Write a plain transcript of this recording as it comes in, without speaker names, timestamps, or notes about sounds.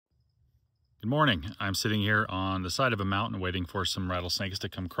Good morning. I'm sitting here on the side of a mountain waiting for some rattlesnakes to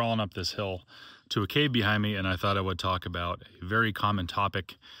come crawling up this hill to a cave behind me, and I thought I would talk about a very common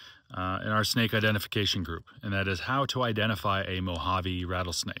topic in our snake identification group, and that is how to identify a Mojave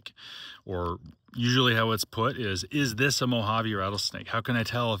rattlesnake. Or usually how it's put is this a Mojave rattlesnake? How can I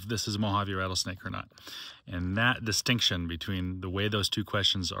tell if this is a Mojave rattlesnake or not? And that distinction between the way those two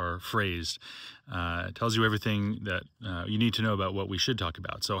questions are phrased tells you everything that you need to know about what we should talk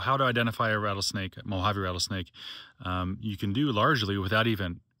about. So how to identify a rattlesnake, a Mojave rattlesnake, you can do largely without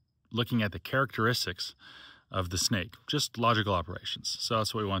even looking at the characteristics of the snake, just logical operations. So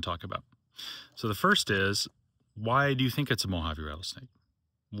that's what we want to talk about. So the first is, why do you think it's a Mojave rattlesnake?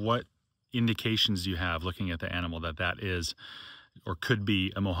 What indications do you have looking at the animal that that is or could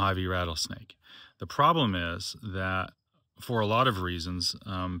be a Mojave rattlesnake? The problem is that for a lot of reasons,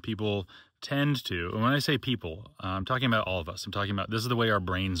 people tend to, and when I say people, I'm talking about all of us. I'm talking about this is the way our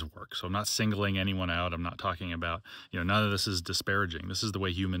brains work. So I'm not singling anyone out. I'm not talking about, none of this is disparaging. This is the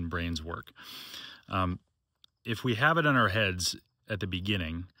way human brains work. If we have it in our heads at the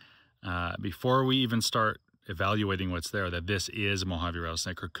beginning, before we even start evaluating what's there, that this is a Mojave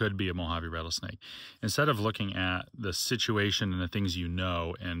rattlesnake or could be a Mojave rattlesnake, instead of looking at the situation and the things you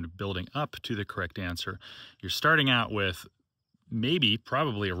know and building up to the correct answer, you're starting out with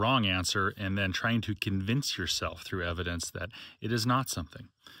probably a wrong answer and then trying to convince yourself through evidence that it is not something.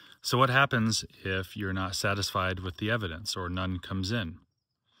 So what happens if you're not satisfied with the evidence or none comes in?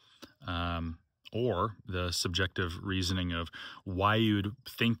 Or the subjective reasoning of why you'd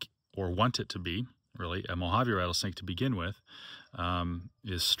think or want it to be really a Mojave rattlesnake to begin with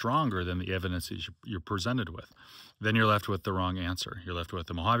is stronger than the evidence that you're presented with. Then you're left with the wrong answer. You're left with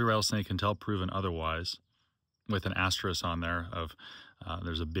the Mojave rattlesnake until proven otherwise, with an asterisk on there of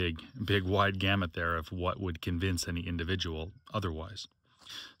there's a big wide gamut there of what would convince any individual otherwise.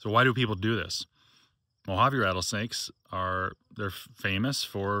 So why do people do this? Mojave rattlesnakes they're famous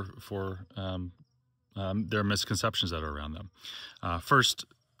for their misconceptions that are around them. First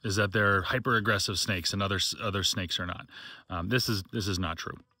is that they're hyper-aggressive snakes and other snakes are not. This is not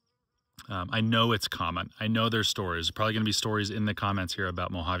true. I know it's common. I know there's stories. There's probably going to be stories in the comments here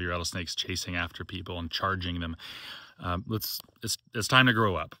about Mojave rattlesnakes chasing after people and charging them. It's time to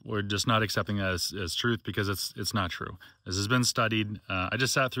grow up. We're just not accepting that as truth because it's not true. This has been studied. I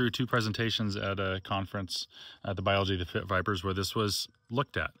just sat through 2 presentations at a conference at the Biology of the Fit Vipers where this was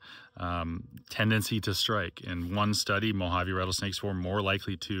looked at. Tendency to strike. In one study, Mojave rattlesnakes were more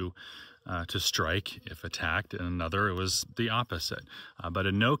likely to strike if attacked. In another, it was the opposite. But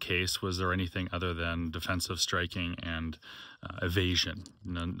in no case was there anything other than defensive striking and evasion.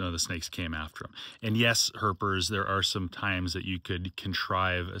 None of the snakes came after them. And yes, herpers, there are some times that you could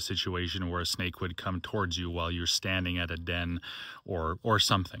contrive a situation where a snake would come towards you while you're standing at a den or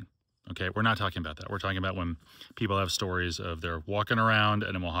something. Okay, we're not talking about that. We're talking about when people have stories of they're walking around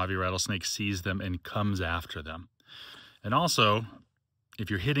and a Mojave rattlesnake sees them and comes after them. And also, if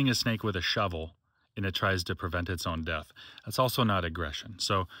you're hitting a snake with a shovel and it tries to prevent its own death, that's also not aggression.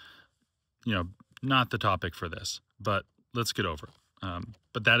 So, not the topic for this, but let's get over it.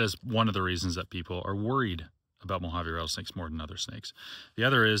 But that is one of the reasons that people are worried about Mojave rattlesnakes more than other snakes. The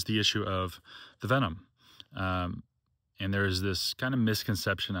other is the issue of the venom. And there is this kind of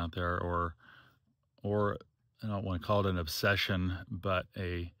misconception out there, or I don't want to call it an obsession, but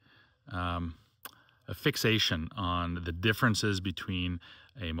a fixation on the differences between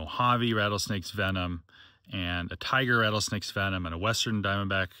a Mojave rattlesnake's venom and a tiger rattlesnake's venom and a western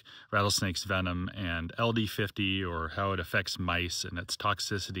diamondback rattlesnake's venom and LD50, or how it affects mice and its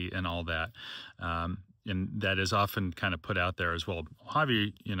toxicity and all that. And that is often kind of put out there as well.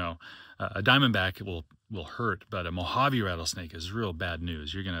 Mojave, a diamondback will hurt, but a Mojave rattlesnake is real bad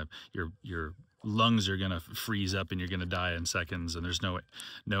news. Your lungs are gonna freeze up and you're gonna die in seconds, and there's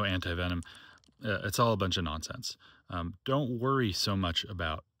no anti-venom. It's all a bunch of nonsense. Don't worry so much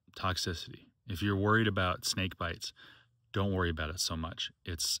about toxicity. If you're worried about snake bites, don't worry about it so much.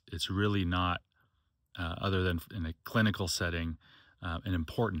 It's really not, other than in a clinical setting, an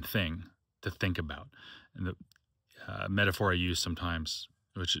important thing to think about. And the metaphor I use sometimes,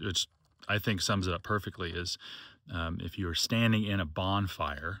 which I think sums it up perfectly, is if you're standing in a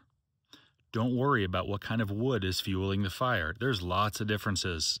bonfire, don't worry about what kind of wood is fueling the fire. There's lots of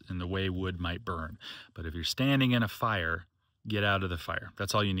differences in the way wood might burn. But if you're standing in a fire, get out of the fire.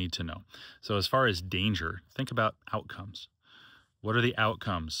 That's all you need to know. So as far as danger, think about outcomes. What are the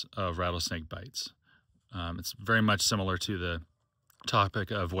outcomes of rattlesnake bites? It's very much similar to the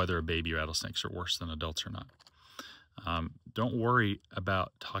topic of whether baby rattlesnakes are worse than adults or not. Don't worry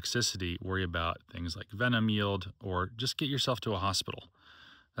about toxicity. Worry about things like venom yield, or just get yourself to a hospital.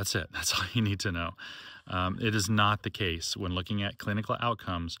 That's it. That's all you need to know. It is not the case when looking at clinical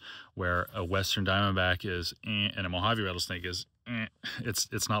outcomes where a Western Diamondback is and a Mojave rattlesnake is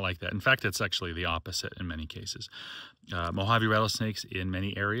it's not like that. In fact, it's actually the opposite in many cases. Mojave rattlesnakes in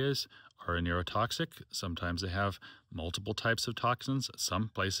many areas are neurotoxic. Sometimes they have multiple types of toxins. Some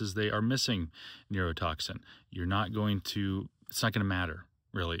places they are missing neurotoxin. You're not going to, it's not going to matter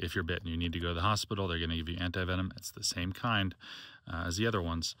really if you're bitten. You need to go to the hospital. They're going to give you antivenom. It's the same kind as the other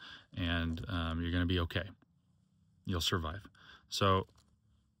ones, and you're going to be okay. You'll survive. So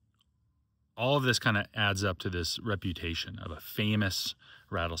all of this kind of adds up to this reputation of a famous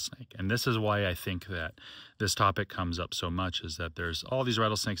rattlesnake. And this is why I think that this topic comes up so much, is that there's all these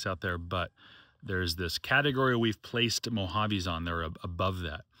rattlesnakes out there, but there's this category we've placed Mojaves on. They're above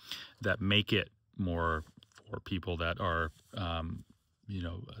that, that make it more for people that are, you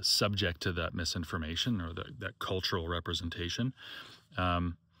know, subject to that misinformation or that cultural representation.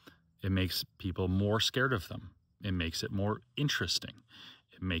 It makes people more scared of them. It makes it more interesting.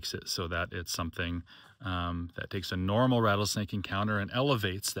 It makes it so that it's something that takes a normal rattlesnake encounter and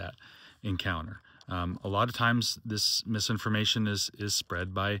elevates that encounter. A lot of times this misinformation is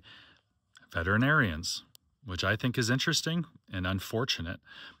spread by veterinarians, which I think is interesting and unfortunate.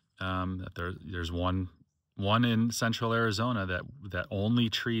 That there's one in central Arizona that only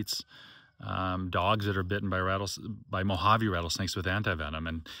treats dogs that are bitten by Mojave rattlesnakes with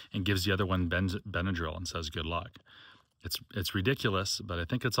antivenom and gives the other one Benadryl and says good luck. It's ridiculous, but I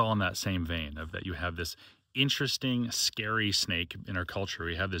think it's all in that same vein of that you have this interesting, scary snake in our culture.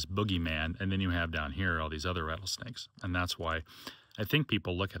 We have this boogeyman, and then you have down here all these other rattlesnakes. And that's why I think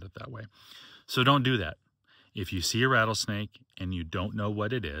people look at it that way. So don't do that. If you see a rattlesnake and you don't know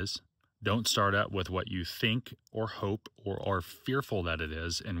what it is, don't start out with what you think or hope or are fearful that it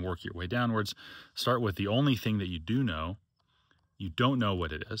is and work your way downwards. Start with the only thing that you do know. You don't know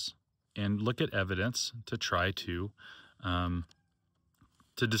what it is, and look at evidence to try to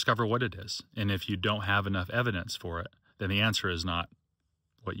discover what it is. And if you don't have enough evidence for it, then the answer is not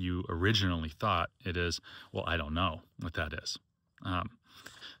what you originally thought. It is, well, I don't know what that is.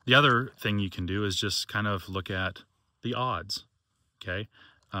 The other thing you can do is just kind of look at the odds, okay?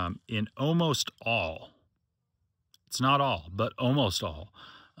 In almost all, it's not all, but almost all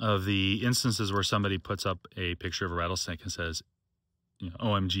of the instances where somebody puts up a picture of a rattlesnake and says, you know,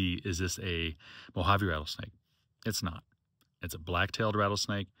 OMG, is this a Mojave rattlesnake? It's not. It's a black-tailed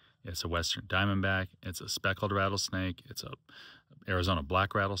rattlesnake. It's a Western Diamondback. It's a speckled rattlesnake. It's a Arizona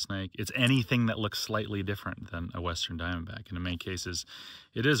black rattlesnake. It's anything that looks slightly different than a Western Diamondback. And in many cases,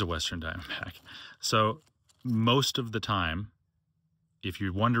 it is a Western Diamondback. So most of the time, if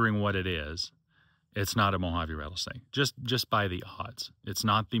you're wondering what it is, it's not a Mojave rattlesnake, just by the odds. It's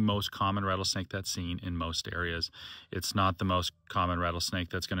not the most common rattlesnake that's seen in most areas. It's not the most common rattlesnake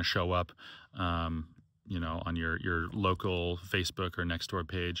that's going to show up, you know, on your local Facebook or Nextdoor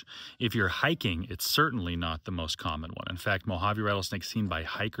page. If you're hiking, it's certainly not the most common one. In fact, Mojave rattlesnakes seen by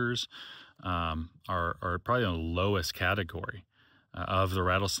hikers are probably in the lowest category of the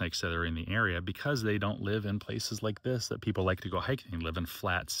rattlesnakes that are in the area, because they don't live in places like this that people like to go hiking. They live in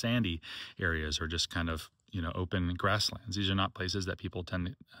flat, sandy areas or just kind of, you know, open grasslands. These are not places that people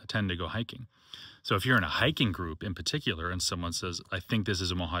tend to go hiking. So if you're in a hiking group in particular and someone says, I think this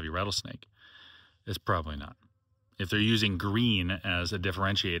is a Mojave rattlesnake, it's probably not. If they're using green as a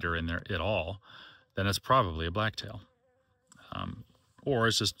differentiator in there at all, then it's probably a blacktail. Or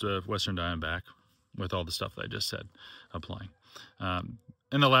it's just a Western Diamondback with all the stuff that I just said applying.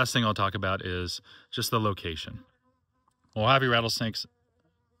 And the last thing I'll talk about is just the location. Mojave rattlesnakes,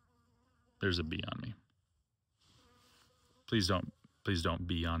 there's a bee on me. Please don't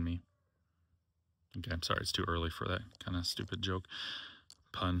bee on me. Okay, I'm sorry, it's too early for that kind of stupid joke.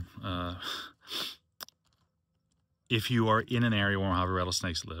 Pun. If you are in an area where Mojave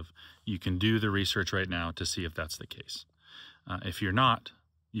rattlesnakes live, you can do the research right now to see if that's the case. If you're not,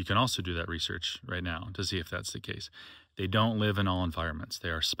 you can also do that research right now to see if that's the case. They don't live in all environments. They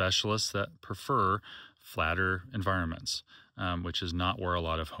are specialists that prefer flatter environments, which is not where a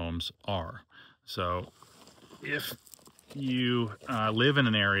lot of homes are. So if you live in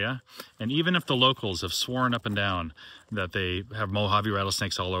an area, and even if the locals have sworn up and down that they have Mojave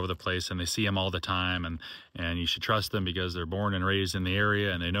rattlesnakes all over the place and they see them all the time, and you should trust them because they're born and raised in the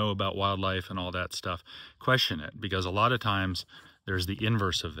area and they know about wildlife and all that stuff, question it, because a lot of times there's the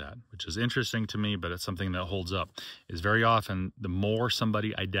inverse of that, which is interesting to me, but it's something that holds up, is very often the more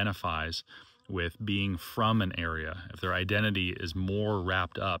somebody identifies with being from an area, if their identity is more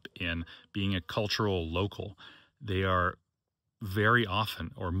wrapped up in being a cultural local, they are very often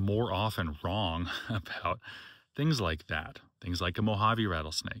or more often wrong about things like that. things like a Mojave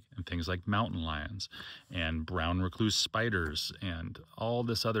rattlesnake and things like mountain lions and brown recluse spiders and all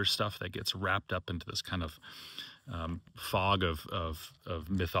this other stuff that gets wrapped up into this kind of fog of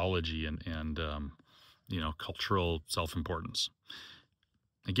mythology and you know, cultural self-importance.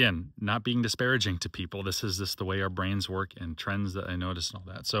 Again, not being disparaging to people. This is just the way our brains work and trends that I noticed and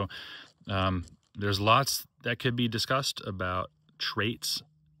all that. So there's lots that could be discussed about traits,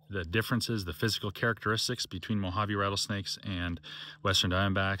 the differences, the physical characteristics between Mojave rattlesnakes and Western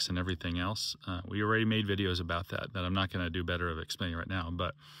Diamondbacks and everything else. We already made videos about that I'm not going to do better of explaining right now.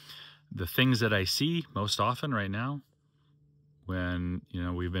 But the things that I see most often right now, when, you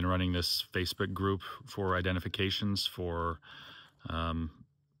know, we've been running this Facebook group for identifications for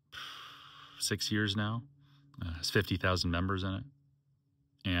 6 years now, has 50,000 members in it.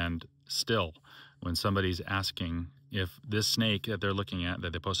 And still, when somebody's asking if this snake that they're looking at,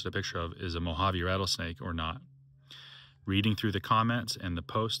 that they posted a picture of, is a Mojave rattlesnake or not, reading through the comments and the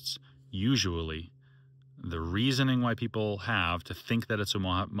posts, usually the reasoning why people have to think that it's a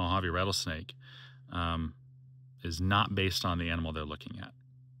Mojave rattlesnake is not based on the animal they're looking at.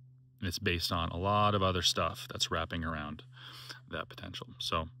 It's based on a lot of other stuff that's wrapping around that potential.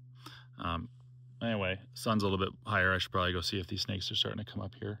 So anyway, sun's a little bit higher. I should probably go see if these snakes are starting to come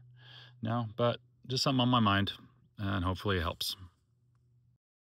up here now, but just something on my mind, and hopefully it helps.